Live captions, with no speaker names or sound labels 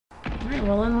Alright,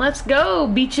 well then let's go,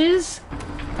 beaches.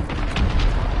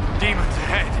 Demons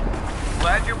ahead.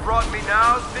 Glad you brought me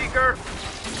now, Seeker.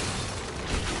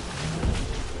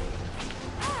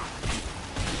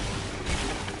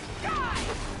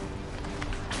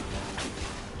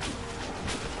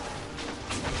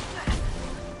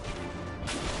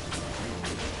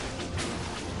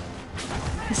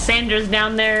 Sandra's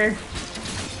down there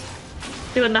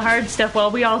doing the hard stuff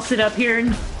while we all sit up here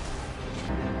and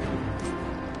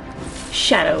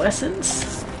shadow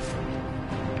essence.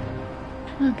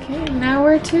 Okay, now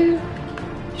where to?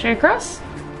 Straight across?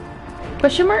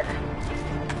 Question mark?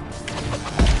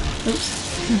 Oops.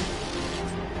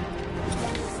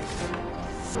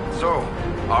 So,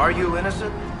 are you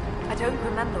innocent? I don't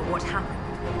remember what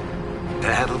happened.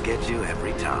 That'll get you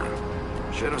every time.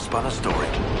 Should have spun a story.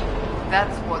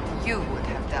 That's what you would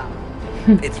have done.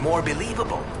 It's more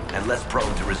believable and less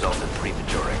prone to result in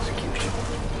premature execution.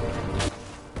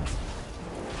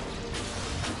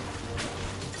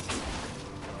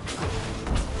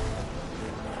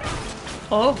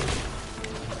 Oh.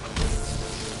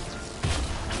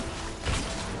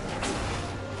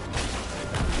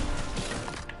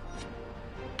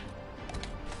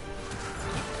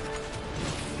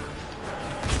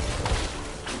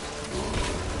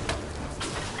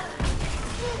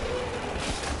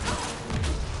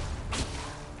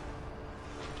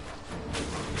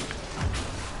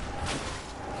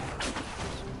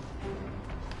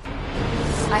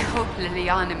 I hope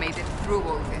Liliana made it through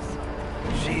all this.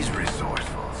 She's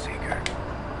resourceful, Seeker.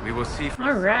 We will see from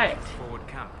All right. forward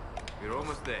camp. We're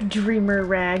almost there. Dreamer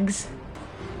rags.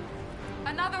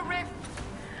 Another rift!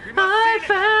 We must I seal it.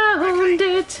 found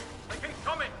it. I think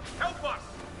coming. Help us.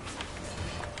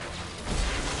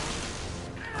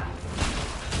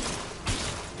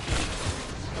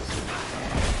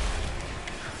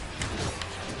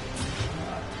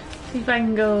 See if I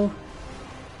can go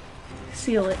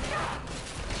seal it.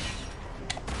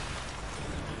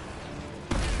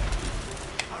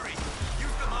 Hurry.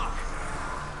 Use the mark.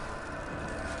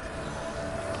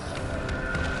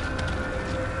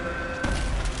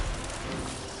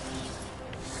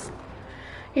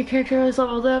 Your character is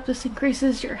leveled up. This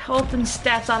increases your health and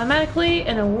stats automatically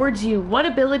and awards you one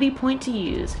ability point to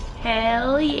use.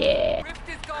 Hell yeah. Rift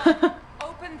is gone.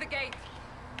 Open the gate.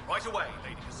 Right away,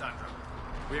 Lady Cassandra.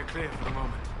 We are clear for the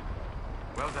moment.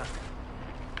 Well done.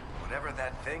 Whatever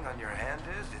that thing on your hand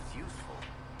is, it's useful.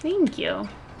 Thank you.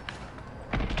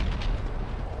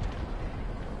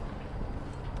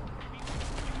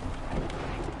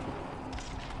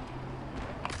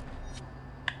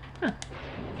 Huh.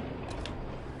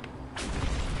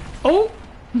 Oh!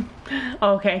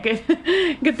 Okay, good.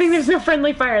 Good thing there's no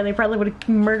friendly fire. They probably would have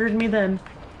murdered me then.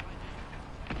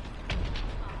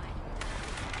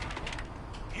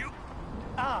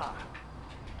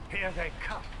 Here they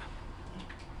come.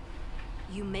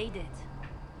 You made it.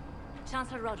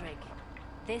 Chancellor Roderick,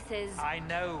 this is... I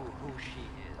know who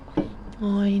she is.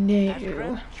 I As know.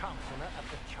 Grand Chancellor of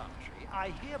the Chantry, I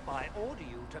hereby order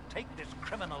you to take this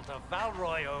criminal to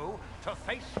Valroyo to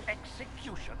face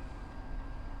execution.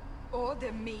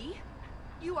 Order me?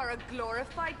 You are a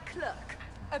glorified clerk,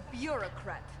 a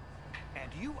bureaucrat.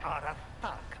 And you are a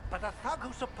thug, but a thug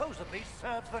who supposedly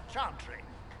serves the Chantry.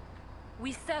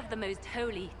 We serve the most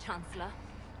holy, Chancellor.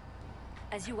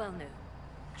 As you well know.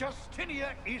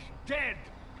 Justinia is dead!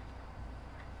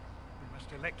 We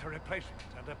must elect a replacement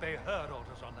and obey her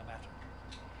orders on the matter.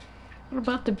 What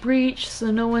about the breach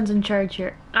so no one's in charge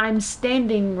here? I'm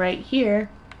standing right here.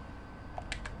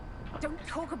 Don't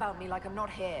talk about me like I'm not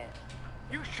here.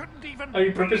 You shouldn't even... Are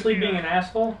you purposely be being here. an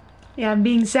asshole? Yeah, I'm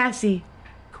being sassy.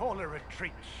 Call a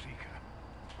retreat, Seeker.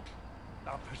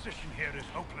 Our position here is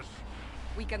hopeless.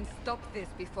 We can stop this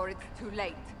before it's too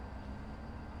late.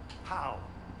 How?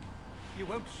 You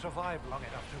won't survive long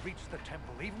enough to reach the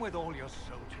temple, even with all your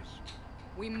soldiers.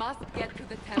 We must get to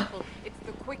the temple. It's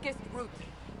the quickest route.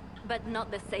 But not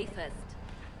the safest.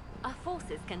 Our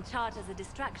forces can charge as a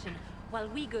distraction while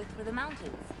we go through the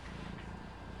mountains.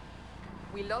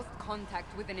 We lost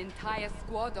contact with an entire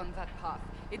squad on that path.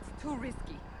 It's too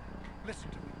risky. Listen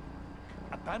to me.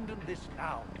 Abandon this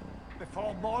now,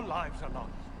 before more lives are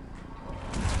lost.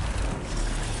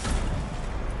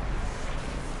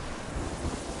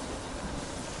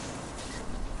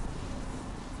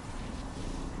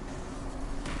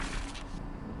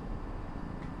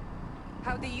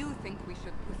 How do you think we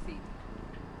should proceed?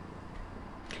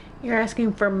 You're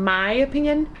asking for my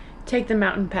opinion? Take the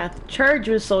mountain path. Charge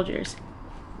with soldiers.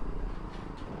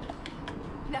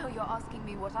 Now you're asking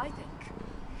me what I think.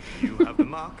 You have the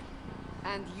mark.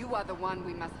 And you are the one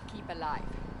we must keep alive.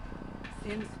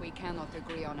 Since we cannot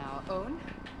agree on our own,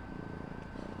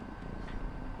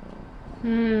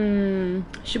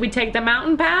 Should we take the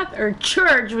mountain path or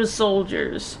charge with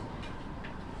soldiers?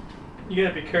 You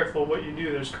gotta be careful what you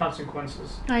do. There's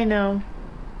consequences. I know.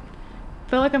 I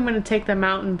feel like I'm gonna take the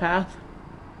mountain path.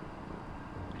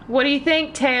 What do you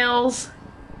think, Tails?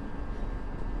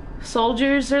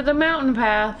 Soldiers or the mountain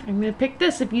path? I'm gonna pick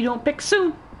this if you don't pick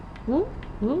soon. Woo,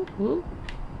 woo, woo.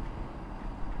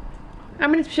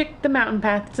 I'm gonna pick the mountain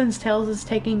path since Tails is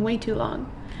taking way too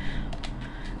long.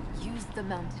 Use the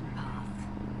mountain path.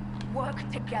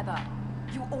 Work together.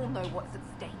 You all know what's at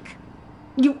stake.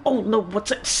 You all know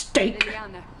what's at stake.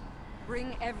 Liliana,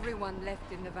 bring everyone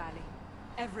left in the valley.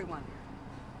 Everyone.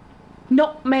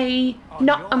 Not me,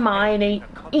 not Hermione,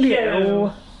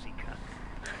 you.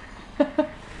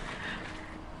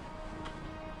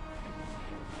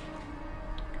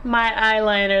 My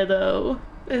eyeliner, though,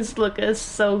 is looking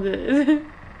so good.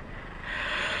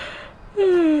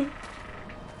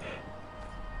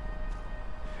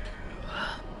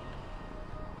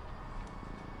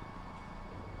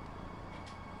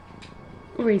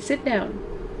 Ray, sit down.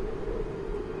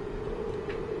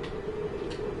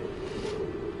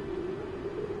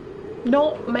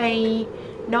 Not me,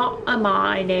 not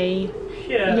Hermione.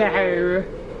 Yeah. Yeah.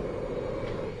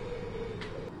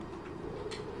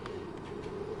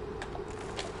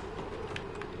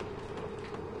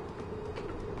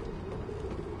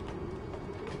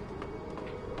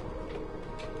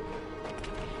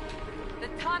 The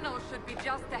tunnel should be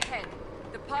just ahead.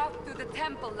 The path to the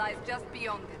temple lies just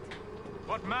beyond it.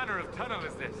 What manner of tunnel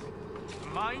is this? A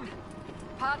mine?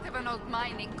 Part of an old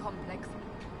mining complex.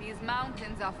 These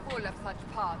mountains are full of such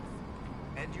paths.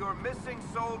 And your missing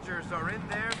soldiers are in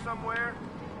there somewhere?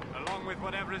 Along with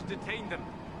whatever has detained them.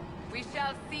 We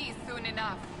shall see soon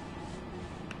enough.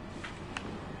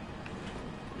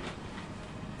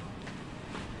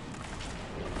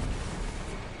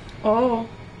 Oh.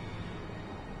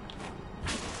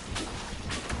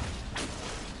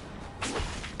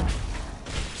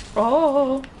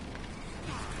 Oh.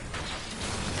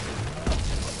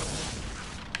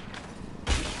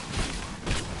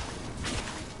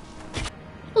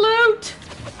 Loot!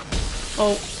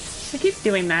 Oh, I keep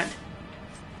doing that.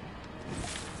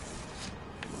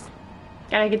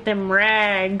 Gotta get them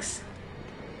rags.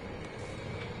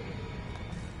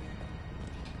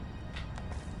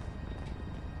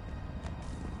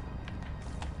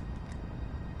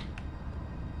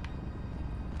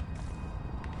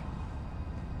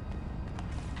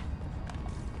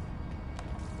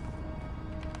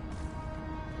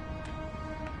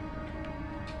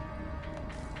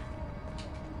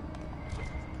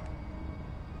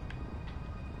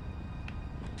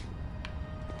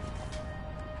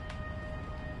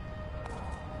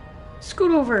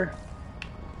 Scoot over.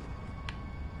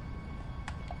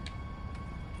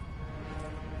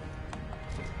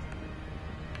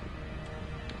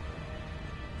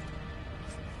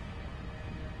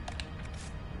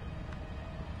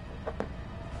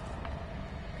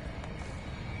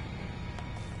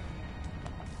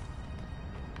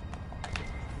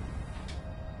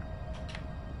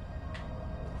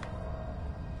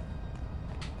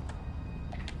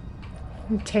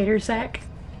 Tater sack.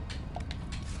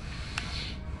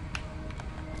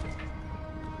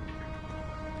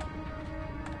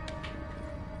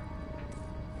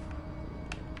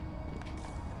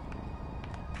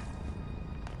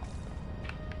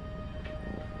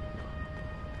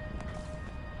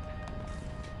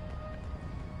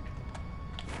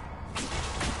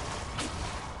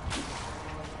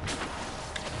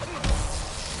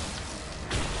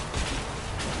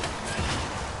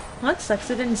 Well, that sucks.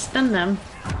 I didn't stun them.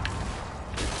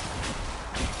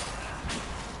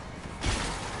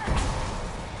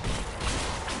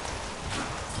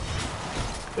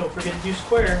 Don't forget to do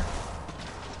square.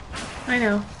 I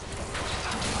know.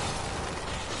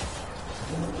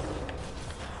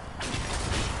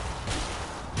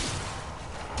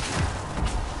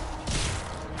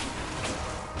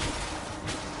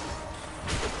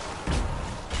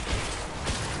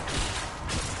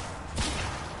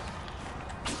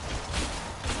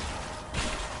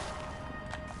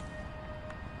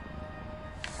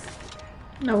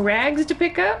 No rags to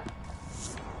pick up?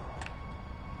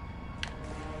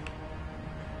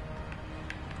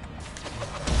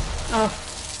 Oh.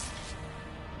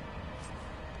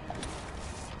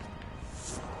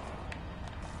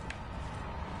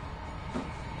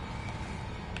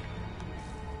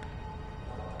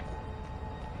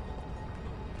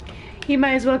 You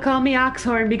might as well call me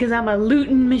Oxhorn because I'm a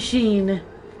looting machine.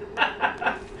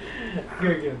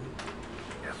 Good, good.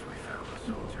 Yes, we found the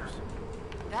soldiers.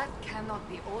 That cannot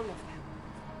be all of them.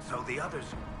 So the others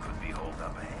could be holed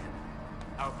up ahead.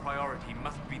 Our priority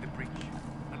must be the breach.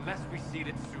 Unless we seal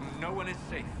succeed, it's soon no one is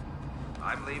safe.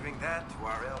 I'm leaving that to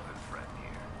our elven friend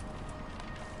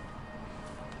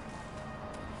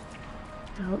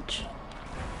here. Ouch.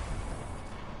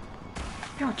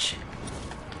 Ouch.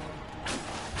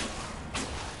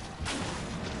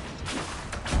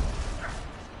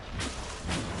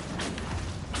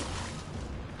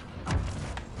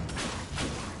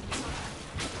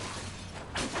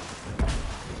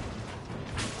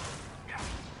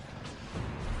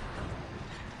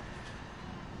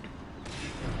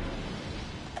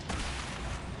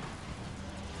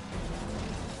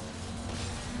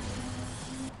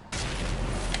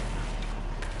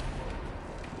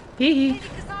 Hee hee. Lady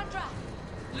Cassandra!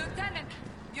 Lieutenant,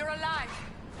 you're alive.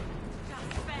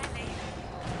 Just barely.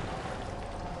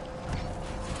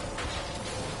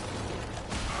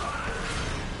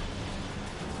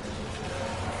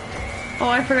 Oh,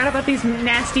 I forgot about these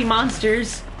nasty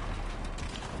monsters.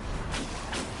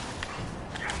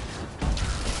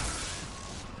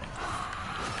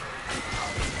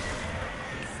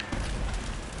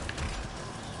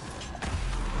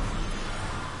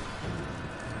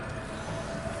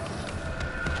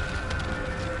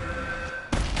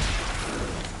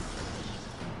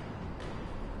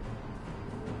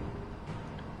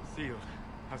 Sealed,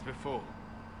 as before.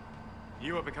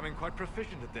 You are becoming quite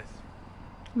proficient at this.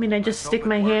 I mean, I just stick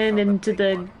my hand into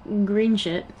the green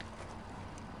shit.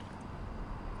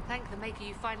 Thank the Maker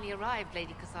you finally arrived,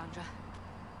 Lady Cassandra.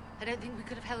 I don't think we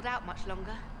could have held out much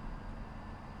longer.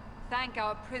 Thank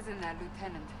our prisoner,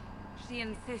 Lieutenant. She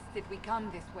insisted we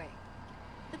come this way.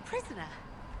 The prisoner?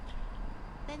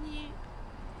 Then you...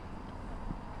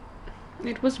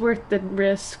 It was worth the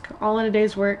risk. All in a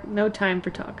day's work, no time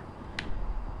for talk.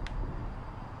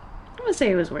 I would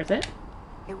say it was worth it.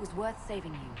 It was worth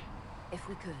saving you, if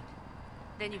we could.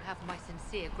 Then you have my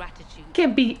sincere gratitude.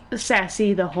 Can't be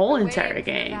sassy the whole The way entire into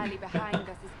the game. valley behind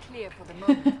us is clear for the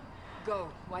moment. Go,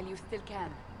 while you still can.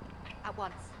 At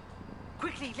once.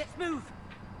 Quickly, let's move!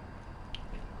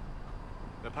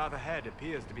 The path ahead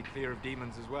appears to be clear of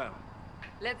demons as well.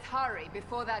 Let's hurry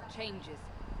before that changes.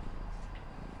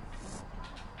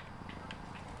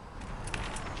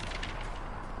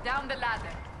 Down the ladder.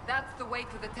 That's the way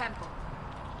to the temple.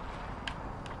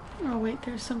 Oh wait,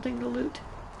 there's something to loot.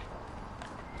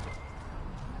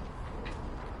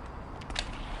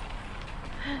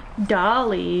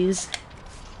 Dollies.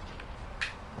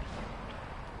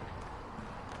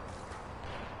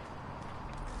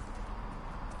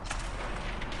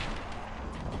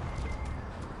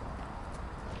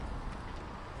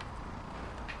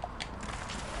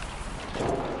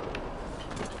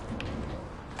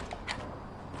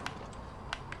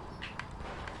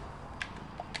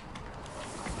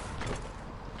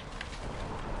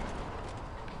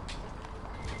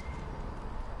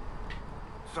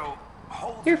 So,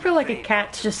 hold You feel like a faith.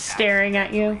 cat's just staring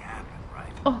at you. Happened,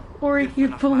 right? Oh, Ori, If you're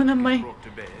enough pulling magic on is my brought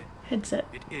to bear, headset.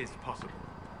 it is possible.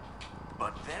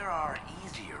 But there are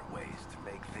easier ways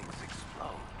to make things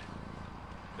explode.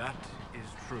 That is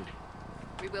true.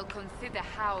 We will consider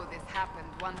how this happened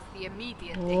once the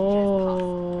immediate danger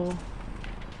is past. Oh.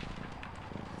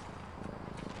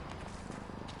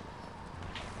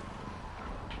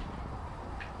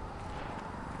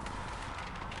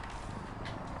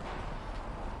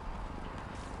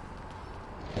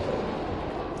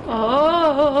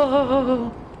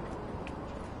 Oh.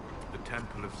 The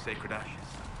Temple of Sacred Ashes.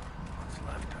 What's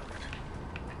left of it?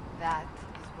 That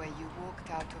is where you walked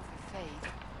out of the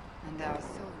faith, and our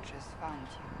soldiers found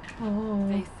you. Oh.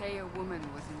 They say a woman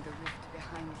was in the rift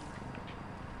behind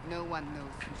you. No one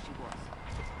knows who she was.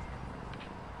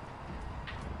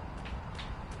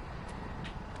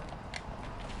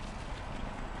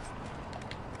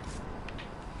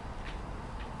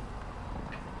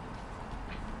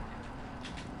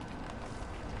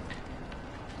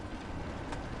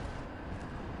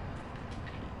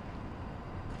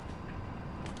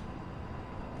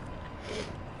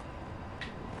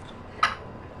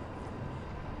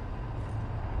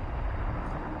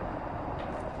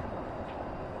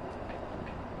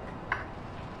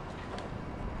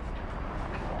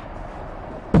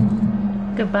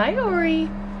 Goodbye, Ori.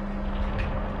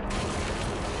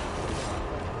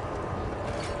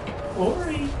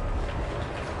 Ori.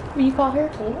 Will you call her?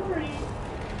 Ori.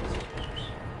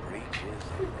 Breaches.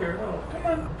 Good girl. Come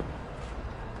on.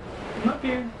 Come up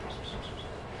here.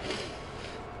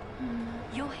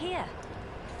 You're here.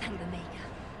 Thank the Maker.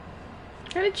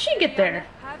 How did she get there?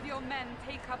 Have your men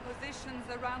take up positions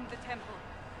around the temple.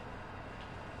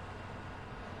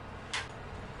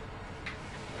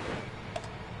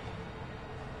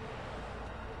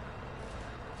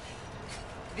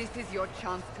 This is your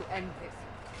chance to end this.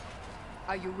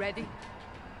 Are you ready?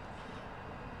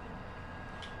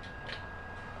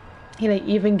 Can I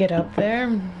even get up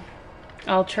there?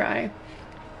 I'll try.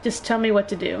 Just tell me what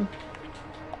to do.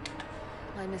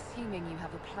 I'm assuming you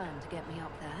have a plan to get me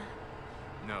up there.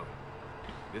 No.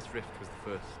 This rift was the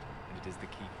first, and it is the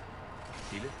key.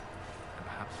 Seal it, and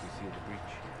perhaps we seal the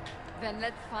breach. Then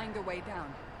let's find a way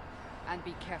down. And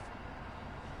be careful.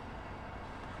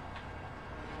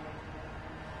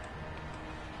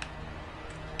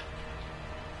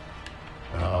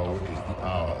 Now is the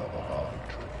hour of our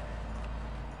victory.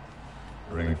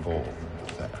 Bring forth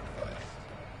the sacrifice.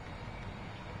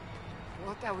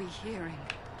 What are we hearing?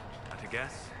 At a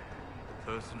guess,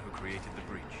 the person who created the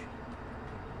breach.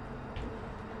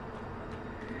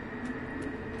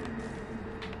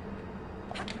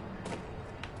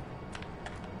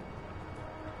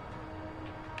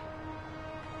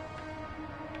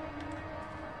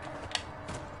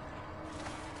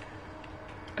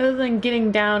 Other than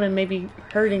getting down and maybe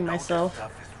hurting myself.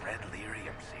 Stuff is red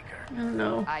lyrium seeker. I don't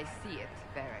know. I see it,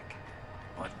 Varric.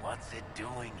 But what's it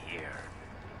doing here?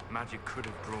 Magic could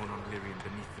have drawn on Lyrian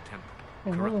beneath the temple,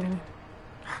 Oh. corrupted it.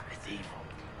 It's evil.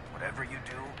 Whatever you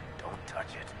do, don't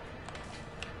touch it.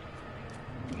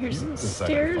 Here's some The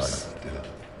stairs. sacrifice is dead.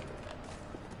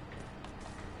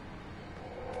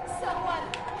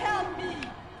 Someone help me!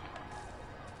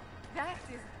 That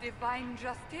is Divine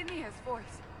Justinia's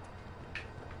voice.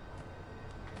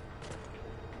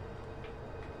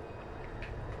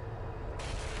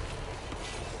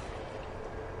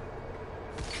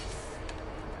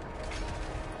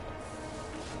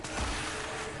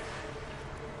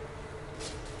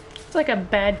 It's like a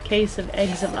bad case of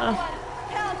eczema.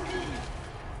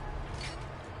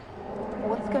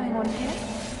 What's going on here?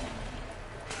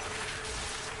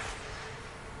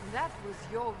 That was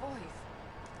your voice.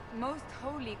 Most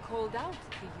Holy called out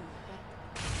to you,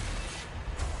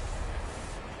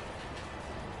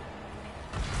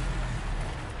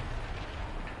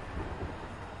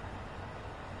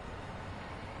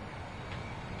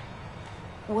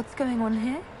 but... What's going on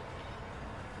here?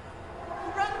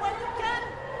 Run when you can!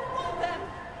 Hold them!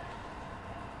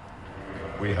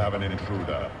 We have an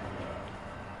intruder.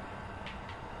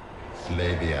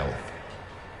 Slay the elf.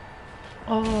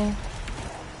 Oh.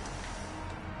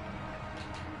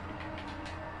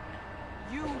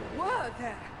 You were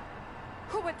there!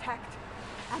 Who attacked?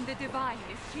 And the Divine,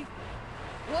 is she...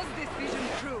 Was this vision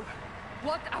true?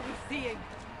 What are we seeing?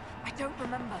 I don't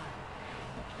remember.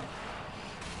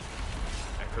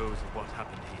 Echoes of what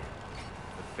happened here.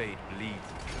 The Fade bleeds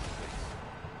into this place.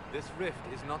 This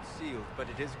rift is not sealed, but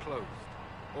it is closed,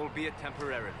 albeit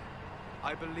temporarily.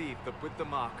 I believe that with the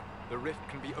mark, the rift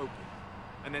can be opened,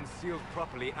 and then sealed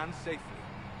properly and safely.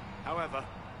 However,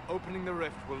 opening the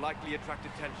rift will likely attract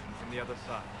attention from the other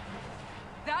side.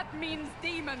 That means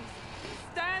demons!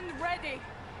 Stand ready!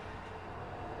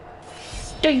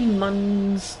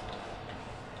 Demons.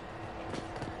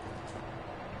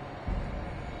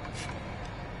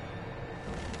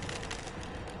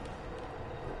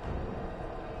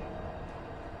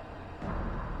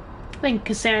 I think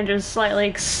Cassandra's slightly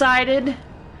excited,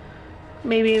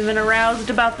 maybe even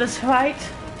aroused about this fight.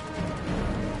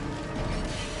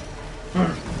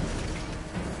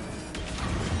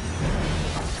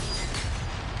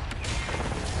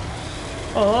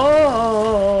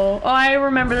 Oh, I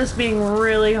remember this being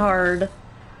really hard.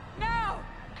 Now!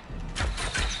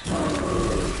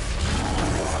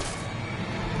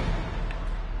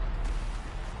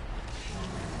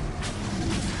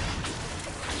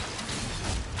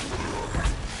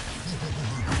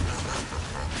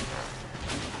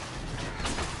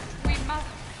 We must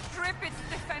strip its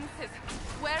defenses,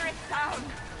 wear it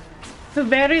down.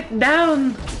 Bear it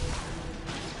down.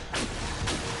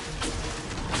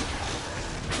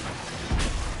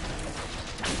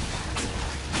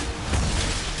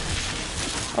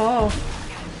 Oh.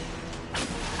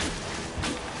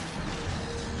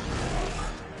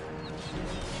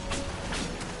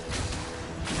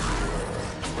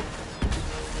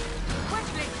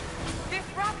 Quickly,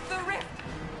 disrupt the rift.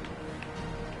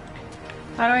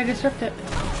 How do I disrupt it?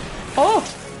 Oh!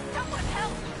 Someone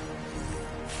help!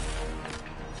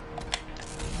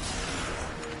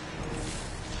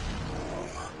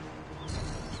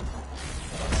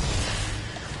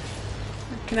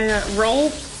 Can I not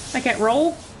roll? I can't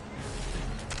roll?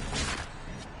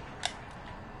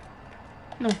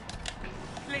 No.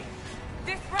 Quickly,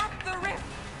 disrupt the rift.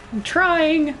 I'm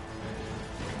trying.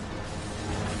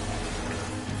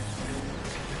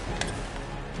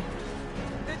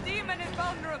 The demon is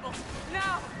vulnerable.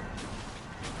 Now!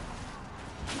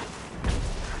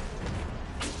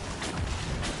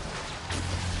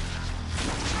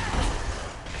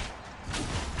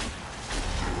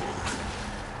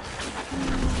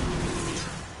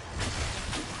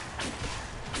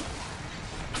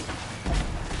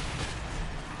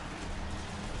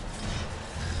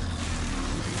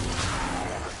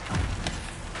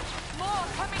 More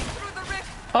coming through the rift.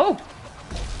 Oh.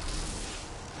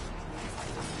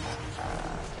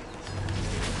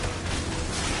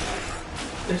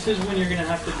 This is when you're gonna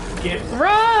have to get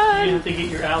Run! you have to get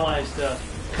your allies to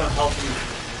come help you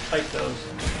fight those.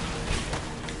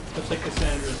 Looks like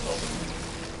Cassandra's helping.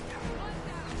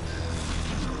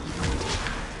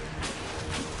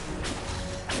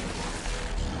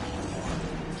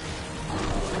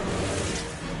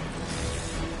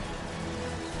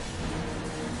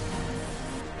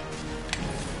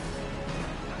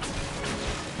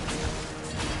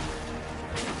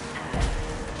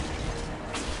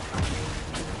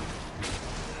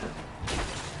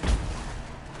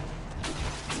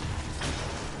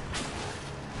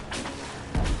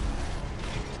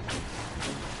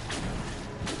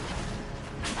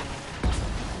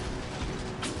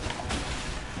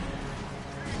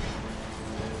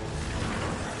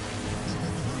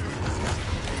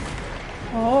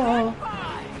 Oh.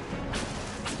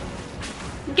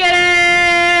 Get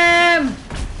him!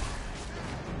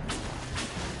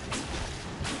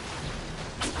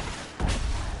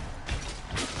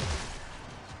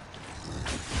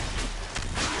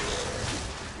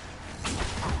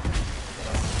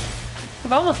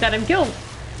 I've almost got him killed.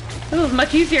 This was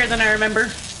much easier than I remember.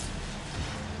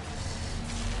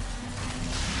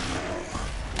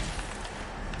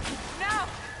 Now,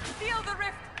 feel the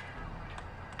rift.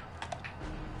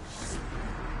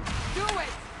 Do it.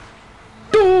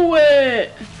 Do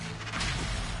it!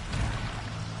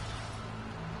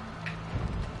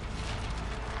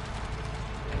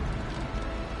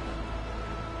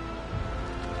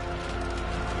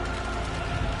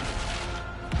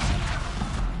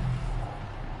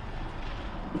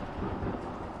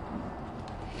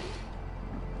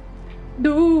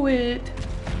 Do it!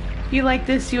 If you like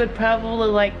this, you would probably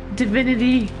like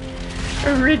Divinity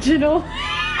Original.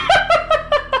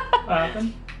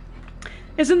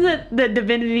 Isn't the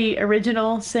Divinity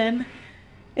Original Sin?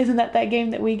 Isn't that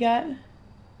game that we got?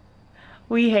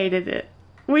 We hated it.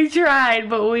 We tried,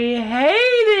 but we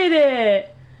hated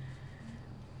it!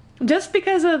 Just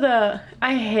because of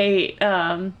I hate,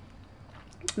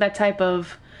 that type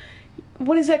of...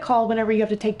 What is that called whenever you have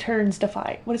to take turns to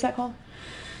fight? What is that called?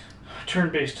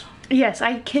 Turn-based. Yes,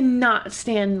 I cannot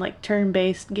stand, like,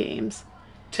 turn-based games.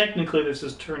 Technically, this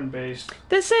is turn-based.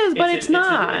 This is, but it's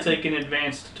not. It's like an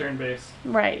advanced turn-based.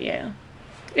 Right, yeah.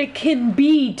 It can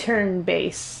be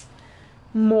turn-based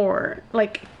more.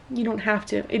 Like, you don't have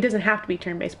to... It doesn't have to be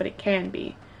turn-based, but it can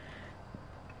be.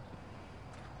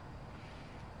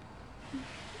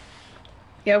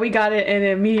 Yeah, we got it and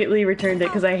immediately returned it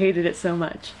because I hated it so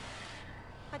much.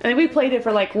 And we played it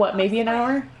for, like, what, maybe an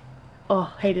hour?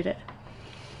 Oh, hated it.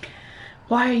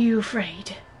 Why are you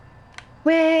afraid?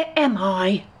 Where am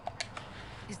I?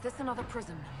 Is this another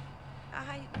prison?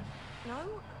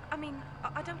 No. I mean,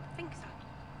 I don't think so.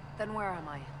 Then where am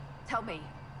I? Tell me.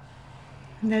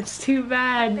 That's too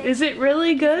bad. Is it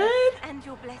really good? And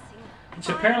your blessing. It's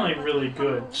apparently really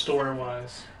good,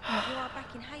 story-wise. You are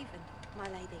back in Haven, my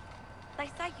lady. They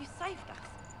say you saved us.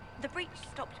 The breach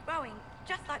stopped growing,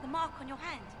 just like the mark on your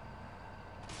hand.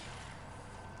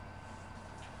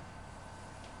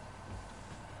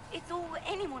 It's all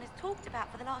anyone has talked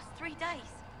about for the last 3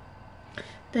 days.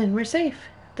 Then we're safe.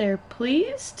 They're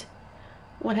pleased?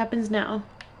 What happens now?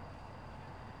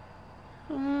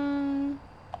 So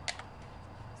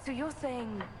you're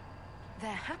saying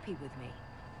they're happy with me?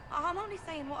 I'm only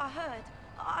saying what I heard.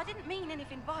 I didn't mean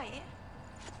anything by it.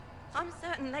 I'm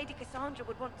certain Lady Cassandra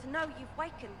would want to know you've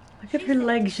wakened. Look at her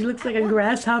legs. She looks like a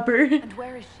grasshopper. And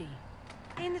where is she?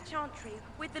 In the Chantry,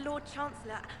 with the Lord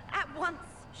Chancellor. At once,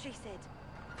 she said.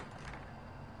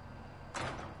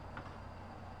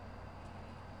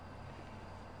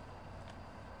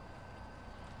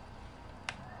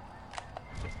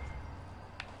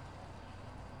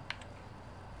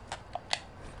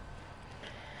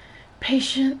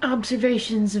 Patient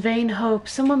observations, vain hope.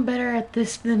 Someone better at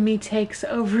this than me takes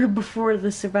over before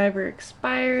the survivor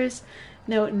expires.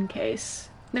 Notes in case.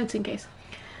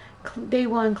 Day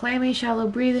 1, clammy, shallow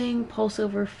breathing, pulse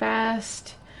over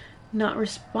fast, not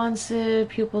responsive,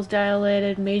 pupils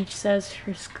dilated. Mage says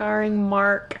her scarring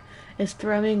mark is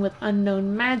thrumming with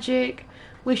unknown magic.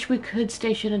 Wish we could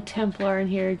station a Templar in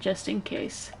here just in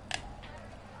case.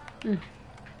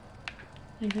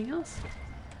 Anything else?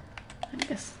 I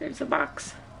guess there's a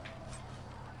box.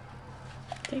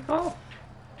 Take all.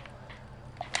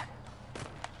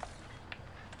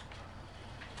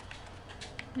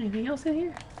 Anything else in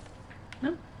here?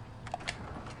 No?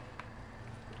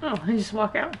 Oh, I just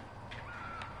walk out.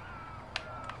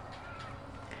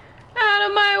 Out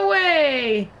of my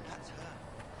way!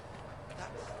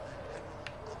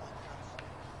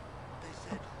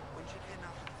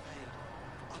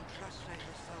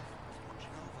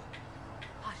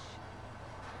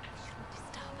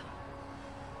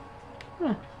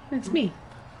 It's me.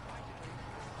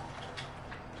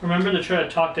 Remember to try to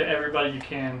talk to everybody you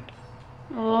can.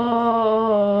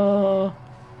 Oh.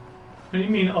 What do you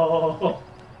mean, oh?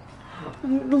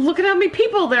 Look at how many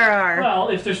people there are. Well,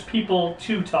 if there's people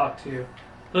to talk to,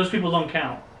 those people don't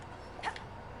count.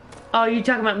 Oh, you're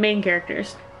talking about main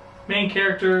characters. Main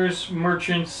characters,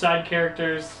 merchants, side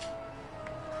characters.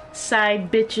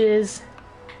 Side bitches.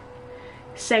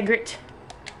 Segret.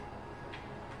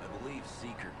 I believe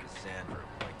Seeker Cassandra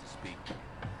would like to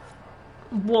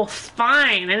speak. Well,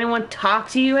 fine. I didn't want to talk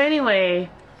to you anyway.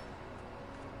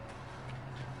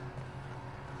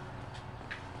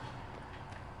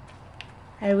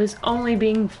 I was only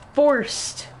being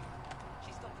forced.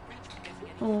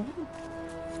 Oh.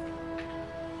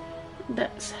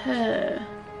 That's her.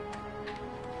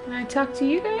 Can I talk to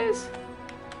you guys?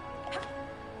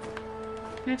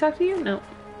 Can I talk to you? No.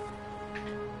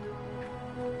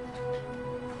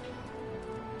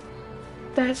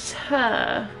 That's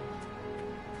her.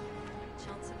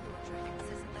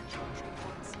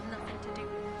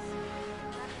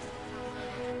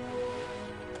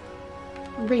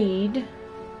 Read.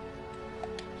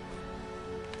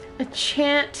 A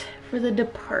chant for the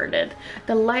departed.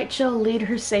 The light shall lead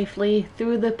her safely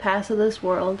through the paths of this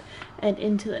world and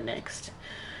into the next.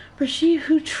 For she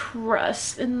who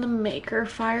trusts in the Maker,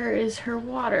 fire is her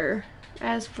water.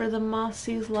 As for the moth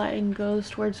sees light and goes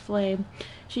towards flame,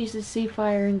 she shall see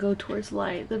fire and go towards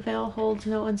light. The veil holds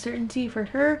no uncertainty for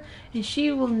her, and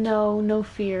she will know no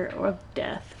fear of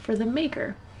death. For the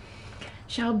Maker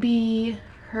shall be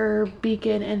her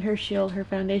beacon and her shield, her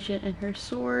foundation and her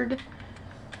sword.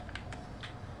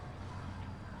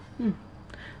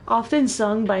 Often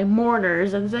sung by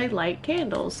mourners as they light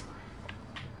candles.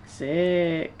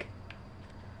 Sick.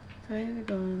 So I'm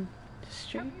going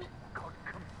straight. Gone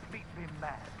completely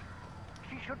mad.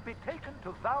 She should be taken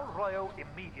to Val Royo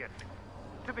immediately,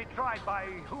 to be tried by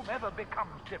whomever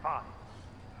becomes divine.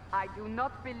 I do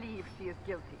not believe she is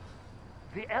guilty.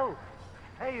 The elf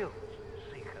failed,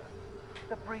 Seeker.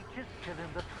 The breach is still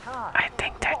in the sky. I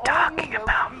think they're For all talking you know,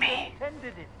 about she me.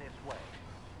 intended it this way.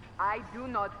 I do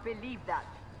not believe that.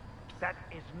 That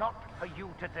is not for you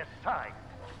to decide.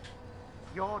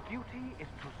 Your duty is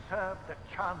to serve the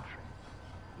Chantry.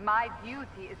 My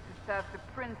duty is to serve the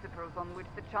principles on which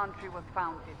the Chantry was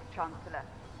founded, Chancellor,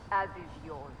 as is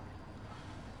yours.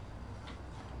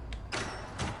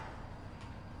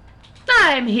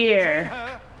 I'm here.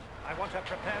 Her, I want her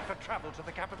prepared for travel to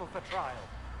the capital for trial.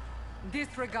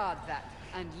 Disregard that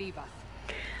and leave us.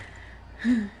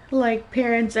 Like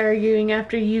parents arguing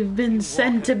after you've been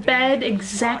sent to bed,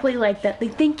 exactly like that. They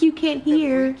think you can't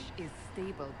hear, The breach is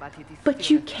stable, but it is but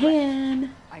still you a threat.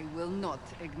 can. I will not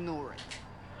ignore it.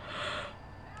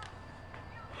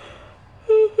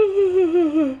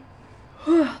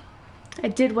 I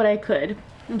did what I could.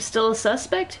 I'm still a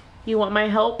suspect? You want my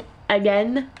help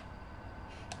again?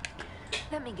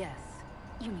 Let me guess.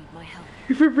 You need my help.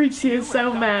 Fabrizio is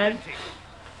so mad.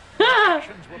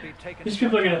 Actions will be taken. These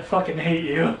people are gonna fucking hate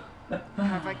you.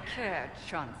 Have a care,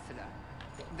 Chancellor.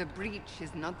 The breach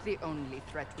is not the only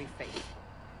threat we face.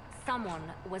 Someone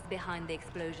was behind the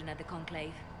explosion at the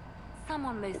Conclave.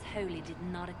 Someone most holy did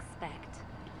not expect.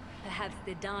 Perhaps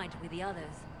they died with the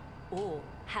others, or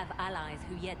have allies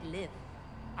who yet live.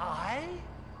 I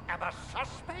am a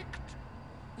suspect,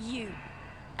 You,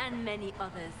 and many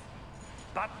others.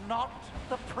 but not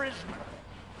the prisoner.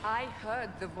 I heard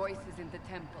the voices in the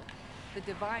temple. The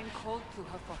Divine called to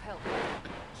her for help.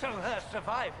 So her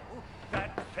survival,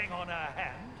 that thing on her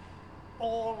hand,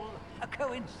 all a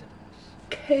coincidence.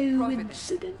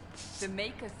 Coincidence. The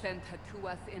Maker sent her to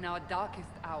us in our darkest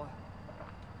hour.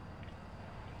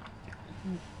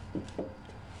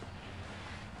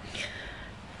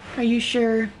 Are you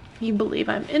sure you believe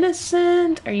I'm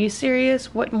innocent? Are you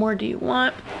serious? What more do you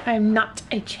want? I'm not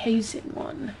a chosen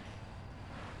one.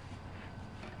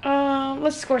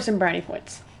 Let's score some brownie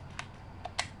points.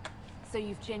 So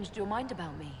you've changed your mind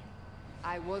about me?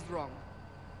 I was wrong.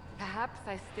 Perhaps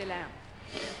I still am.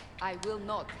 I will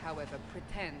not, however,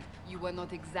 pretend you were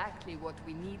not exactly what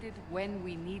we needed when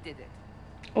we needed it.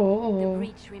 Oh, The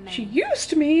breach remains. she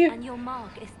used me. And your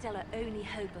mark is still our only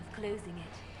hope of closing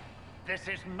it. This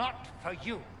is not for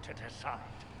you to decide.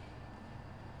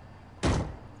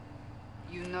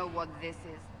 You know what this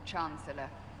is, Chancellor.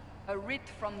 A writ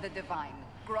from the Divine,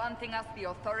 granting us the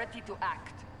authority to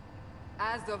act.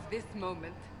 As of this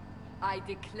moment, I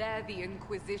declare the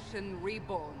Inquisition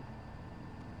reborn.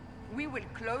 We will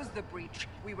close the breach,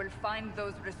 we will find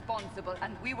those responsible,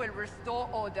 and we will restore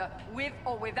order with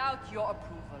or without your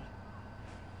approval.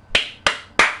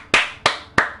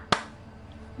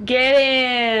 Get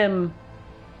him.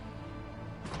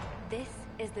 This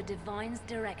is the Divine's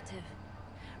directive.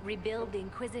 Rebuild the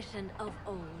Inquisition of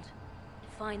old.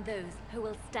 Find those who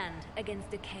will stand against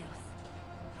the chaos.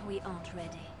 We aren't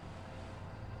ready.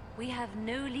 We have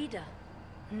no leader,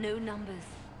 no numbers.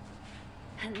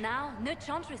 And now, no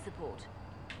Chantry support.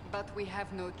 But we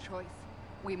have no choice.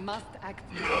 We must act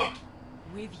now,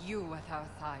 with you at our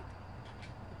side.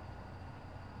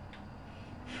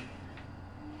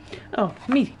 Oh,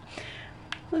 me.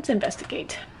 Let's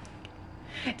investigate.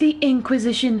 The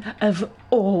Inquisition of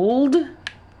old?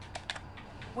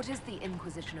 What is the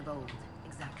Inquisition of old,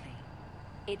 exactly?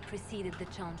 It preceded the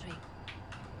Chantry.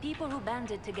 People who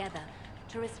banded together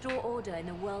to restore order in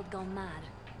a world gone mad.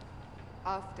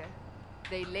 After,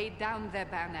 they laid down their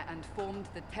banner and formed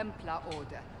the Templar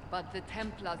Order, but the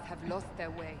Templars have lost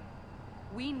their way.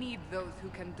 We need those who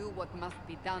can do what must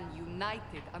be done,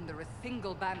 united under a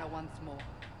single banner once more.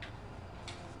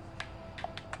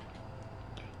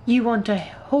 You want a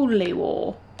holy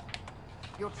war?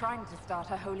 You're trying to start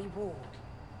a holy war.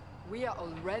 We are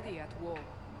already at war.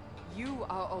 You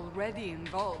are already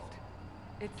involved.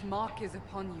 Its mark is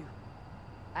upon you.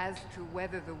 As to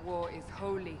whether the war is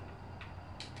holy,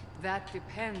 that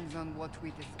depends on what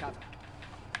we discover.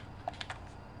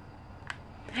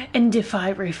 And if I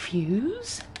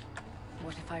refuse?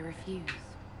 What if I refuse?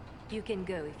 You can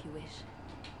go if you wish.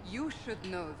 You should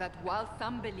know that while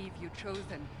some believe you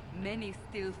chosen, many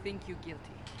still think you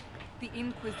guilty. The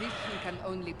Inquisition can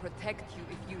only protect you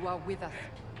if you are with us.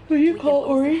 Will you We can call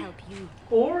also Ori? help you.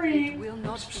 Ori! It will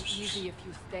not be easy if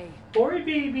you stay. Ori,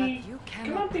 baby! But you Come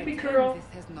cannot on, baby pretend girl! this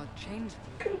has not changed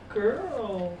you. Good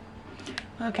girl!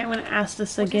 Okay, I'm gonna ask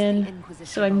this What is the again Inquisition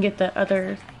so I can get the of?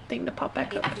 other thing to pop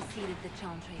back It up. preceded the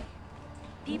Chantry.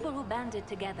 People who banded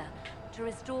together to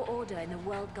restore order in a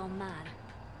world gone mad.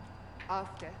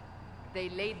 After, they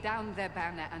laid down their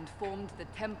banner and formed the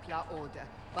Templar Order,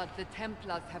 but the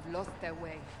Templars have lost their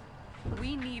way.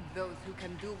 We need those who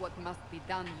can do what must be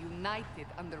done, united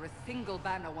under a single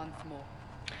banner once more.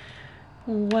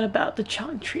 What about the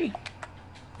Chantry?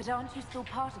 But aren't you still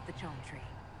part of the Chantry?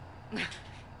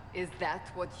 Is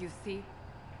that what you see?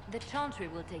 The Chantry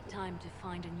will take time to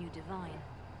find a new Divine.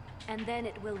 And then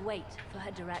it will wait for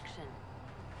her direction.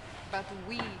 But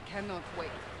we cannot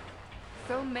wait.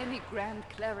 So many Grand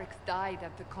Clerics died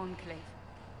at the Conclave.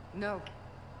 No,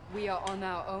 we are on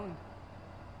our own.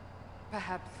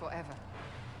 Perhaps forever.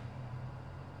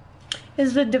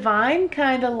 Is the Divine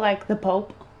kind of like the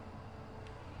Pope?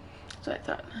 That's what I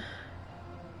thought.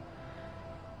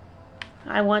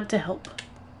 I want to help.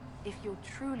 If you're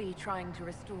truly trying to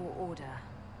restore order,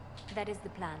 That is the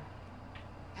plan.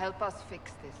 Help us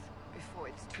fix this before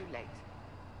it's too late.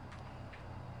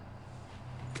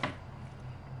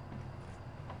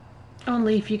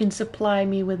 Only if you can supply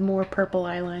me with more purple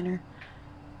eyeliner.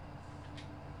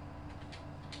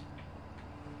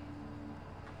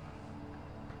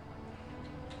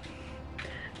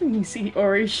 You see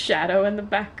Ori's shadow in the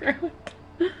background.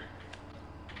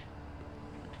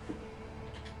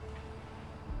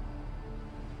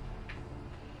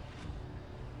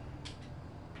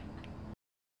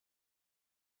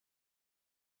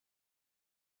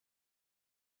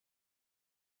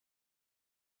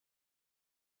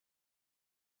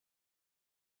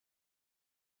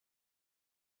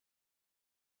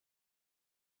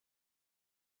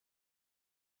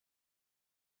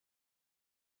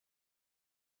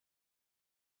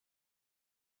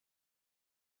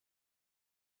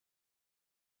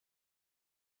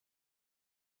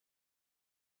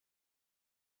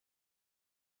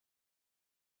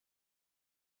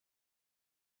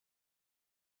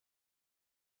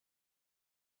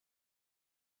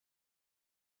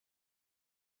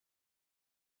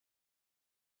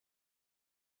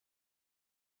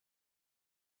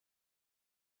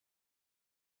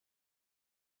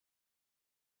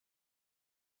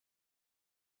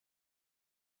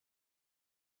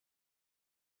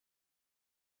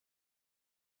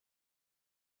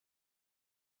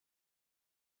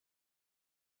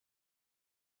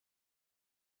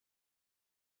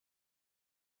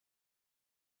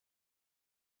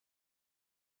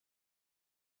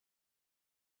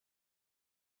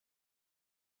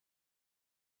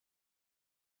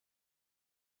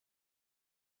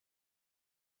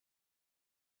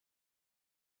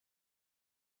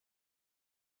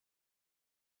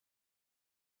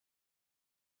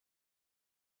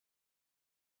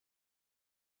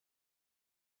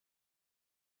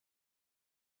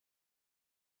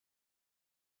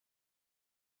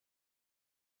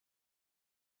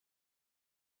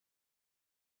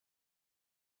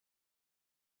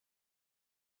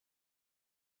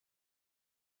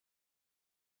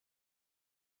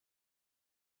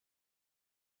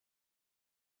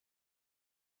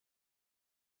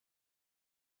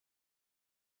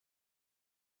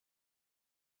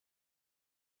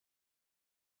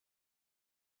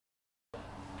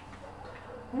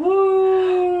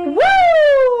 Woo!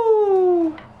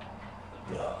 Woo!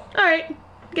 Alright,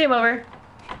 game over.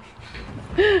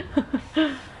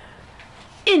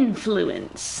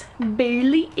 Influence.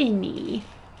 Barely any.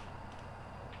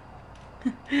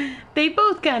 They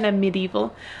both kind of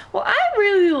medieval. Well, I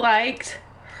really liked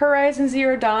Horizon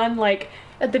Zero Dawn. Like,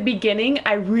 at the beginning,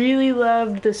 I really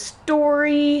loved the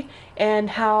story and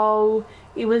how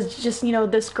it was just, you know,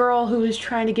 this girl who was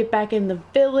trying to get back in the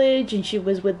village, and she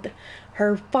was with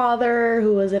her father,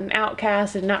 who was an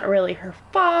outcast and not really her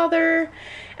father.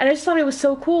 And I just thought it was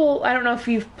so cool. I don't know if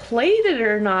you've played it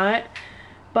or not,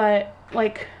 but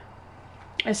like,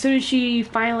 as soon as she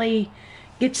finally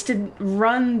gets to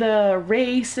run the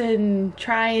race and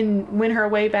try and win her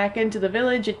way back into the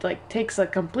village, it like takes a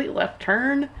complete left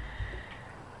turn.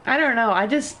 I don't know, I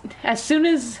just, as soon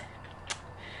as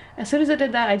I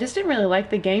did that, I just didn't really like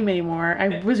the game anymore.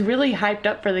 I was really hyped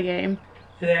up for the game.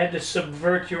 They had to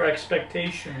subvert your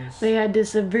expectations. They had to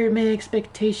subvert my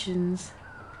expectations.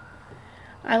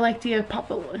 I like the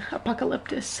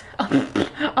apocalypse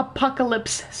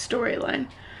storyline.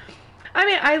 I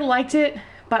mean, I liked it,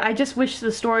 but I just wish the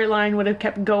storyline would have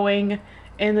kept going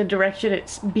in the direction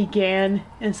it began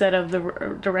instead of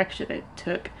the direction it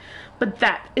took. But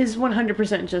that is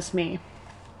 100% just me.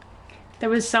 There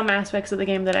was some aspects of the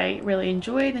game that I really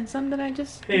enjoyed and some that I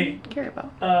just didn't care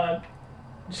about.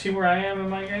 See where I am in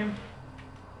my game?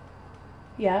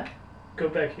 Yeah. Go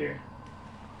back here.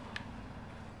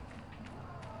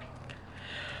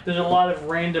 There's a lot of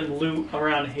random loot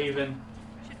around Haven.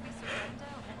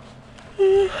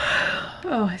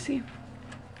 Oh, I see.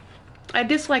 I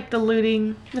dislike the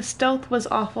looting. The stealth was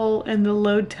awful and the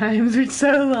load times were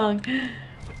so long.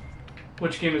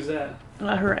 Which game is that?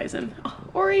 Horizon. Oh,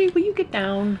 Ori, will you get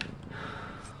down?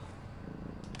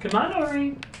 Come on,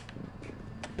 Ori.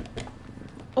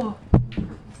 Oh.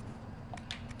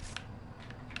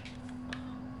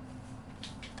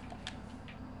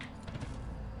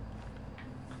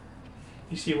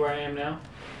 You see where I am now?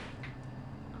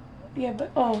 Yeah,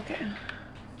 but oh, okay.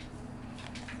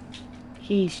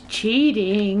 He's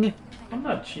cheating. I'm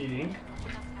not cheating.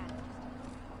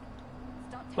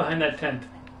 Behind that tent.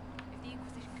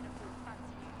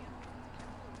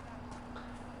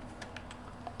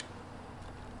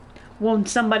 Won't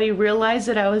somebody realize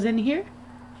that I was in here?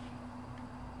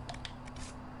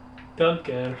 Don't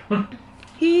care.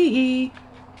 Hee hee.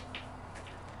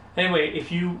 Anyway,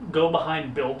 if you go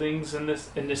behind buildings in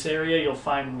this area, you'll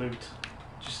find loot.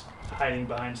 Just hiding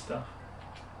behind stuff.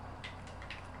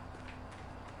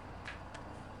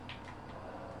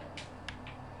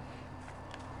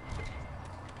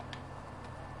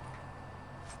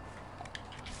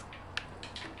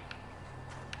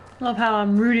 Love how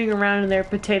I'm rooting around in their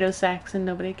potato sacks and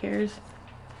nobody cares.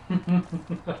 The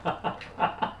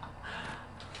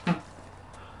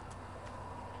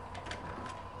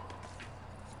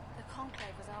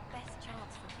Conclave was our best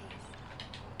chance for peace.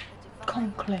 The Divine,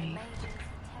 Conclave. Mages,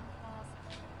 Templars,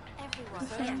 everyone.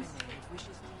 What's that? Wishes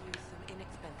to use some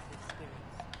inexpensive spirits.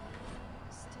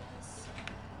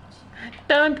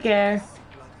 Don't care.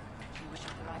 She wishes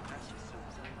to write precious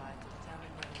souls alive to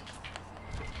determine whether it's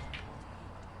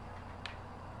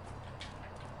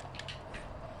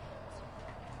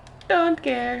Don't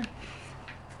care.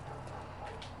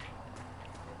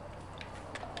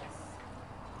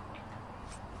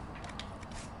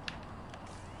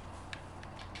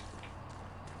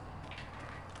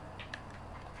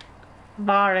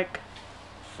 Barak.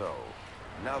 So,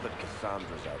 now that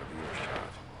Cassandra's out of earshot,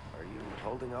 are you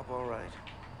holding up all right?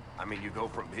 I mean, you go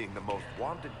from being the most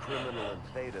wanted criminal in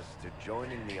Thedas to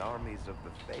joining the armies of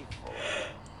the faithful.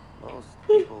 Most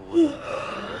people wouldn't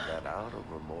figure that out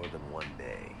over more than one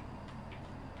day.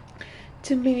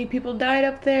 Too many people died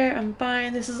up there. I'm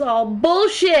fine. This is all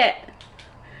bullshit.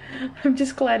 I'm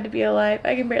just glad to be alive.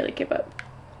 I can barely keep up.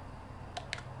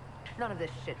 None of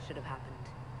this shit should have happened.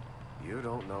 You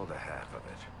don't know the half of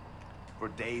it. For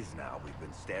days now, we've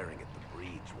been staring at the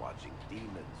breach, watching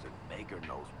demons and maker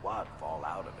knows what fall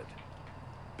out of it.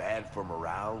 Bad for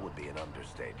morale would be an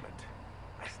understatement.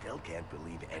 I still can't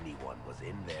believe anyone was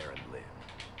in there and lived.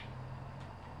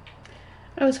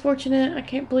 I was fortunate. I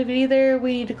can't believe it either.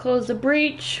 We need to close the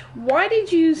breach. Why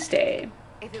did you stay?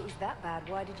 If it was that bad,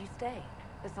 why did you stay?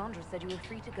 Cassandra said you were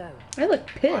free to go. I look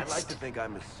I like to pissed. think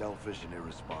I'm as selfish and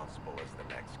irresponsible as the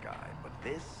next guy, but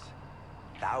this...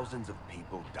 Thousands of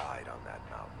people died on that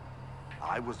mountain.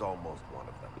 I was almost one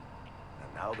of them.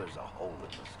 And now there's a hole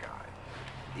in the sky.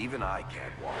 Even I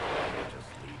can't walk around and just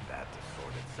leave that to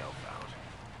sort itself out.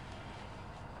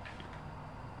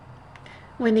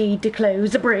 We need to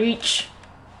close the breach.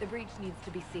 The breach needs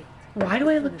to be sealed. Why do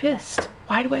I look pissed?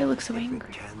 Why do I look so If it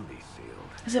angry? can be sealed,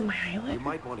 Is it my you eyelid?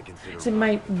 might want to consider. Is it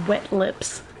my wet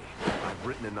lips? I've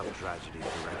written enough tragedy to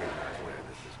recognize where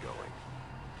this is going.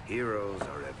 Heroes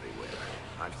are everywhere.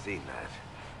 I've seen that.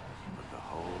 But the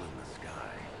hole in the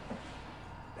sky,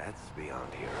 that's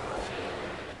beyond heroes.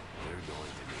 We're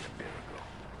going to need a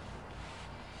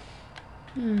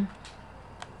miracle.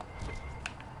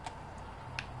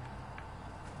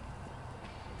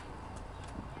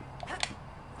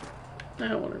 I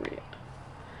don't want to read it.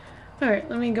 Alright,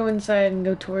 let me go inside and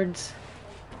go towards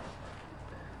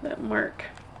that mark.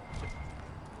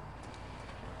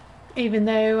 Even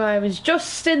though I was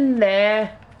just in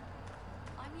there.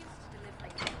 I'm used to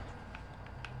delivering.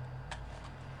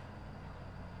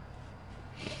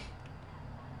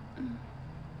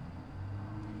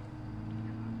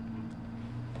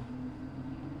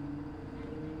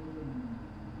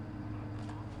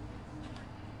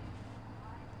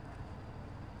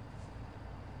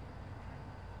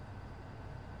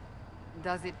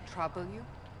 Does it trouble you?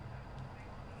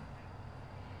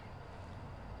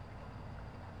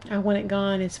 I want it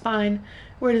gone. It's fine.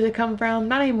 Where did it come from?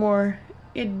 Not anymore.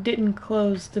 It didn't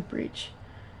close the breach.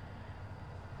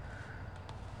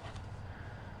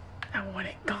 I want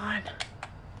it gone.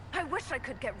 I wish I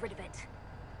could get rid of it.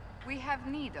 We have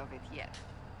need of it yet.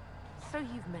 So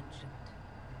you've mentioned.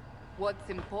 What's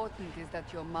important is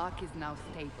that your mark is now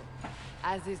stable,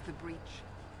 as is the breach.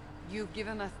 You've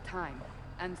given us time,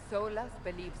 and Solas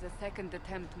believes a second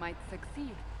attempt might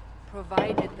succeed,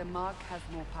 provided the mark has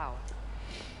more power.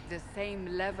 The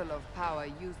same level of power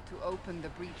used to open the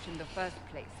breach in the first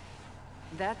place.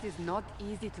 That is not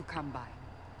easy to come by.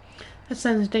 That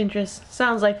sounds dangerous.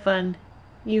 Sounds like fun.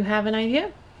 You have an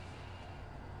idea?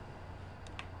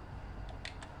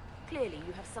 Clearly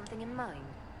you have something in mind.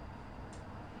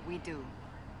 We do.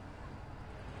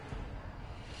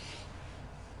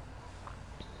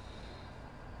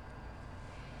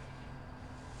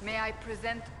 May I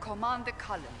present Commander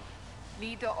Cullen,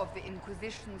 leader of the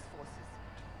Inquisition's forces.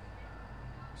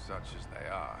 Such as they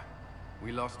are.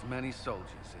 We lost many soldiers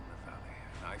in the valley,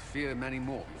 and I fear many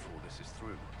more before this is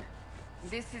through.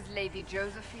 This is Lady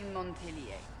Josephine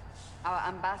Montelier, our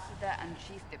ambassador and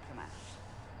chief diplomat.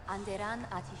 Anderan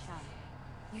Atishan.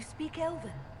 You speak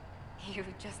Elven. You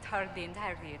just heard the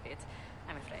entirety of it,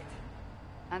 I'm afraid.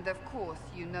 And of course,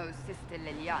 you know Sister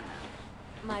Liliana.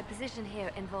 My position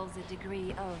here involves a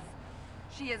degree of...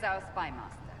 She is our spy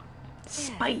master.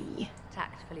 Spy. Yes,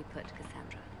 tactfully put,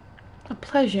 Cassandra. A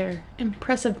pleasure.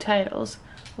 Impressive titles.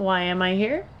 Why am I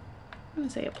here? I'm gonna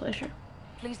say a pleasure.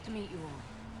 Pleased to meet you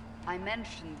all. I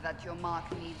mentioned that your mark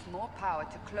needs more power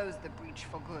to close the breach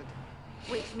for good.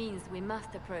 Which means we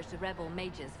must approach the rebel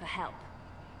mages for help.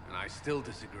 And I still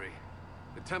disagree.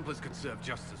 The Templars could serve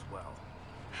just as well.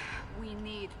 We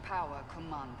need power,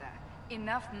 Commander.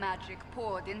 Enough magic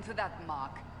poured into that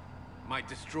mark. Might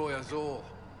destroy us all.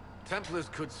 Templars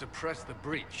could suppress the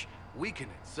breach, weaken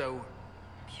it, so...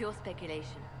 Pure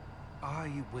speculation.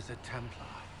 I was a Templar.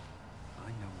 I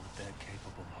know what they're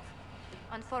capable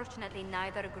of. Unfortunately,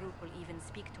 neither group will even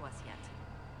speak to us yet.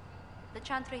 The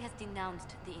Chantry has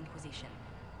denounced the Inquisition,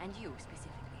 and you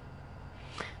specifically.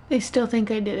 They still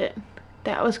think I did it.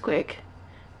 That was quick.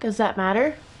 Does that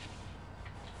matter?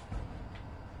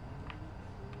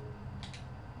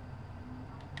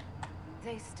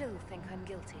 They still think I'm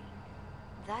guilty.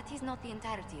 That is not the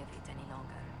entirety of it any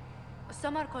longer.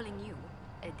 Some are calling you,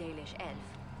 a Dalish elf,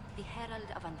 the Herald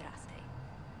of Andraste.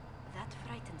 That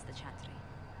frightens the Chantry.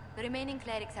 The remaining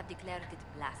clerics have declared it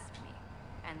blasphemy,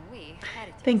 and we,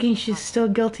 heretics... Thinking she's still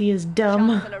guilty is dumb.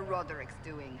 Chancellor Roderick's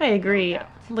doing. I agree. No doubt.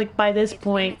 Like, by this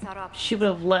point, she would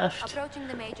have left. Approaching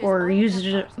the mages Or all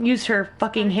used her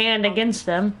fucking hand against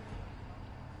them.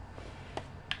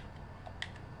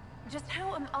 Just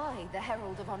how am I the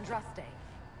Herald of Andraste?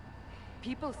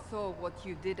 People saw what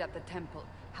you did at the temple,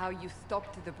 how you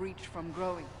stopped the breach from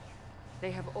growing.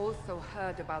 They have also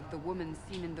heard about the woman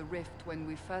seen in the rift when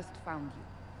we first found you.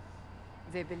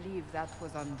 They believe that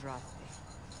was Andraste.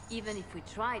 Even if we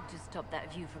tried to stop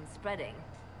that view from spreading.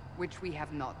 Which we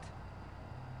have not.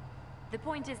 The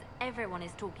point is, everyone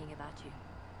is talking about you.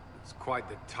 It's quite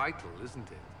the title,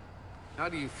 isn't it? How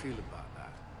do you feel about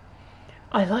that?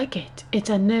 I like it. It's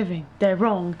unnerving. They're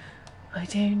wrong. I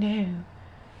don't know.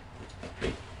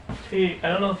 Hey, I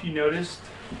don't know if you noticed,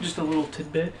 just a little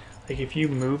tidbit. Like if you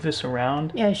move this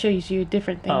around. Yeah, it shows you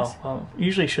different things. Oh, well,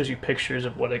 usually shows you pictures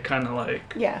of what it kind of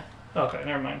like. Yeah. Okay,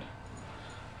 never mind.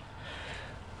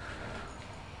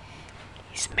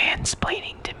 He's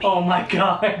mansplaining to me. Oh my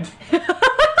god.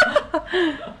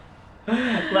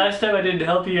 Last time I didn't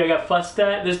help you, I got fussed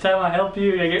at. This time I help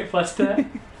you, I get fussed at.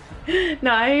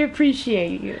 No, I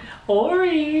appreciate you.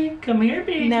 Ori, come here,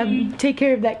 baby. Now take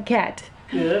care of that cat.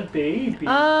 Good baby.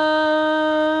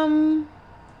 I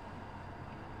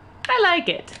like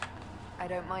it. I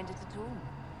don't mind it at all.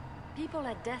 People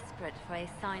are desperate for a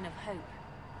sign of hope.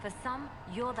 For some,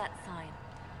 you're that sign.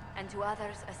 And to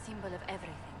others, a symbol of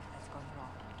everything that's gone wrong.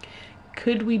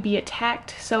 Could we be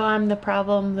attacked so I'm the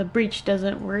problem, the breach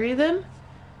doesn't worry them?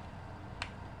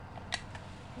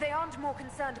 They aren't more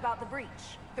concerned about the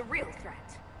breach, the real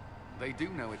threat. They do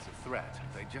know it's a threat.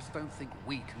 They just don't think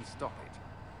we can stop it.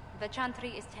 The Chantry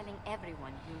is telling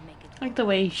everyone you'll make it. I like the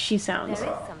way she sounds.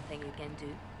 There is something you can do.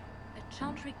 A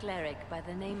Chantry cleric by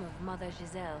the name of Mother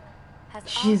Giselle has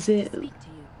asked to speak to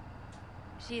you.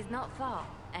 She is not far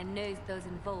and knows those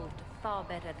involved far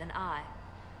better than I.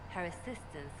 Her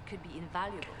assistance could be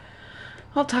invaluable.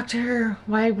 I'll talk to her.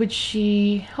 Why would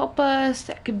she help us?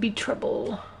 That could be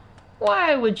trouble.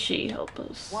 Why would she help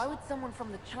us? Why would someone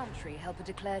from the Chantry help a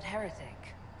declared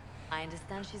heretic? I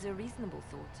understand she's a reasonable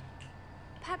sort.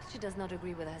 Perhaps she does not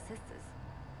agree with her sisters.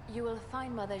 You will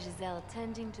find Mother Giselle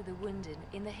tending to the wounded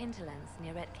in the hinterlands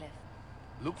near Redcliffe.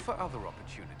 Look for other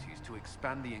opportunities to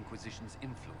expand the Inquisition's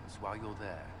influence while you're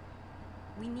there.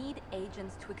 We need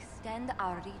agents to extend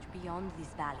our reach beyond this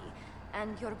valley,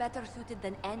 and you're better suited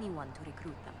than anyone to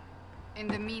recruit them. In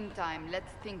the meantime,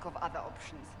 let's think of other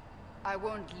options. I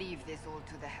won't leave this all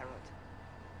to the Herald.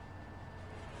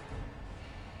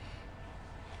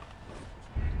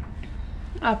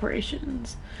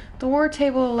 Operations. The war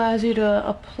table allows you to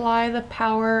apply the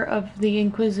power of the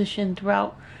Inquisition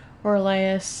throughout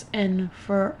Orlais and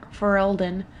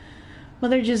Ferelden.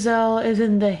 Mother Giselle is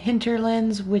in the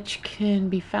hinterlands, which can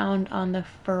be found on the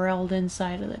Ferelden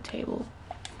side of the table.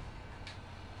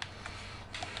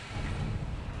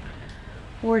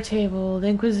 War table. The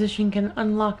Inquisition can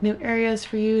unlock new areas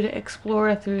for you to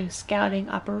explore through scouting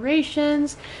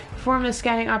operations. Perform the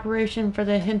scouting operation for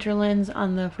the hinterlands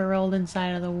on the Ferelden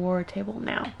side of the war table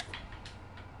now.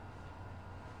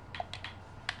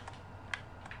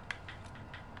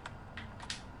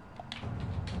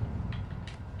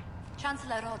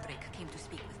 Chancellor Roderick came to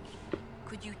speak with me.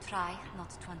 Could you try not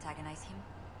to antagonize him?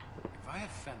 If I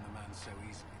offend the man so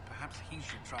easily, perhaps he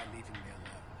should try leaving me alone.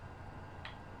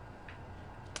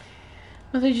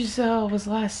 Mother Giselle was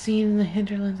last seen in the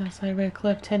hinterlands outside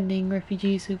Redcliffe, tending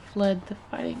refugees who fled the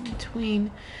fighting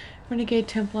between renegade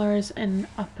Templars and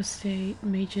apostate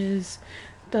mages.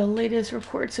 The latest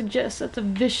report suggests that the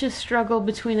vicious struggle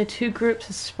between the two groups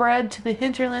has spread to the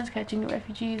hinterlands, catching the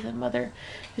refugees and Mother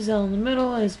Giselle in the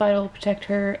middle. It is vital to protect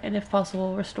her and, if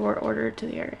possible, restore order to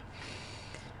the area.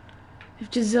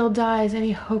 If Giselle dies,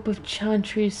 any hope of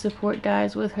Chantry's support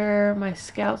dies with her. My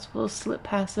scouts will slip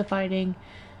past the fighting,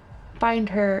 find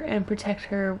her, and protect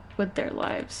her with their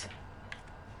lives.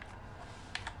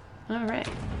 Alright,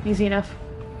 easy enough.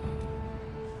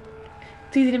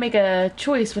 It's easy to make a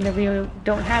choice whenever you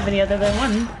don't have any other than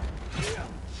one.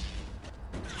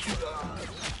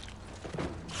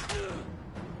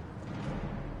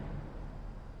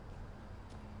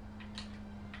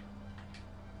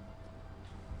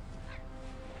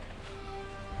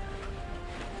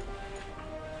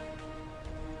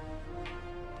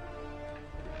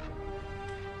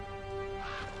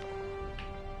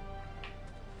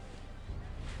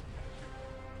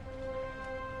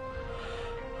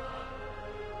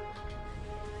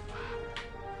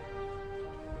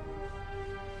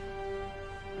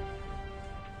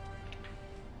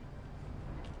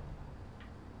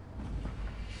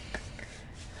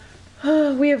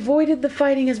 We avoided the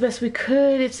fighting as best we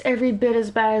could. It's every bit as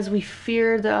bad as we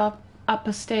feared. The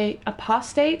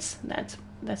apostates?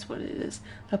 That's what it is.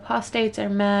 The apostates are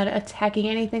mad, attacking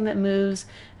anything that moves.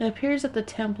 It appears that the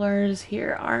Templars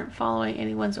here aren't following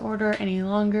anyone's order any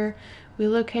longer. We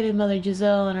located Mother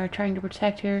Giselle and are trying to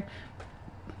protect her,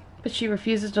 but she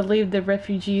refuses to leave the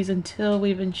refugees until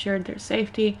we've ensured their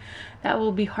safety. That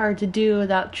will be hard to do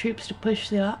without troops to push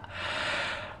the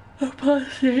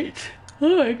apostates.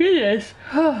 Oh my goodness.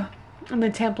 And the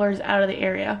Templars out of the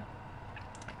area.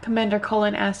 Commander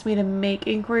Cullen asked me to make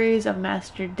inquiries of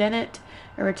Master Dennett,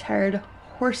 a retired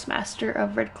horsemaster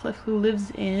of Redcliffe who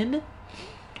lives in...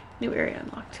 New area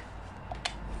unlocked.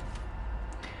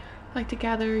 I'd like to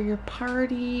gather your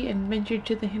party and venture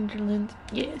to the hinterlands.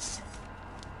 Yes.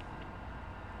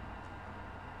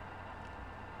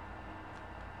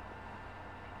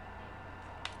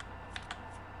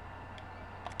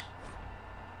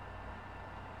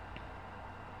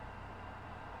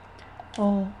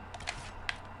 Oh.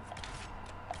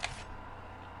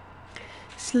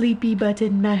 Sleepy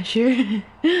button masher.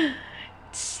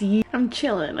 See, I'm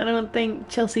chilling. I don't think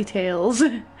Chelsea Tales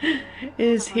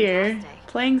is here.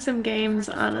 Playing some games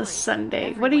on a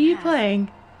Sunday. What are you playing?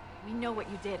 We know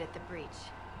what you did at the breach.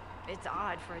 It's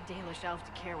odd for a Dalish elf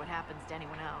to care what happens to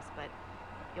anyone else, but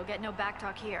you'll get no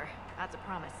backtalk here. That's a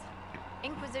promise.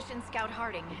 Inquisition Scout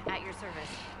Harding, at your service.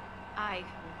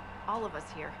 All of us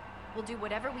here, will do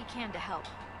whatever we can to help.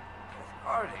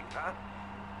 Harding, huh?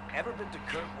 Ever been to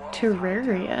Kirkwall?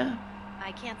 Terraria.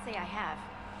 I can't say I have.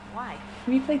 Why?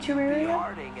 Have you played Terraria?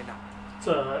 Harding and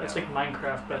It's like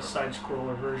Minecraft, best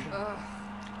side-scroller version.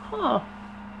 Oh.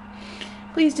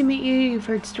 Pleased to meet you. You've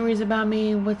heard stories about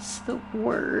me. What's the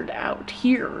word out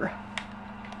here?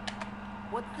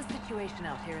 What's the situation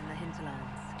out here in the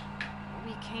hinterlands?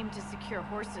 We came to secure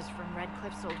horses from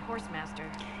Redcliffe's old horsemaster.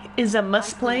 Is a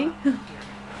must play.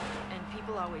 And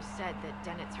people always said that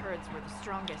Dennett's herds were the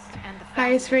strongest and the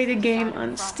Highest rated game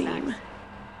on Steam.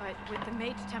 But with the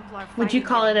Mage Templar, Would you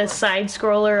call it a side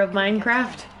scroller of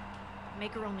Minecraft?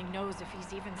 Maker only knows if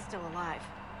he's even still alive.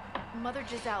 Mother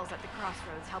Giselle's at the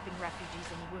crossroads helping refugees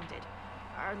and the wounded.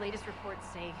 Our latest reports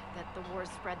say that the war's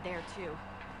spread there too.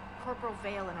 Corporal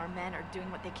Vale and our men are doing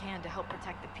what they can to help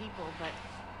protect the people, but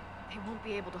they won't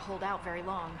be able to hold out very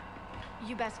long.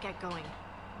 You best get going.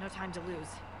 No time to lose.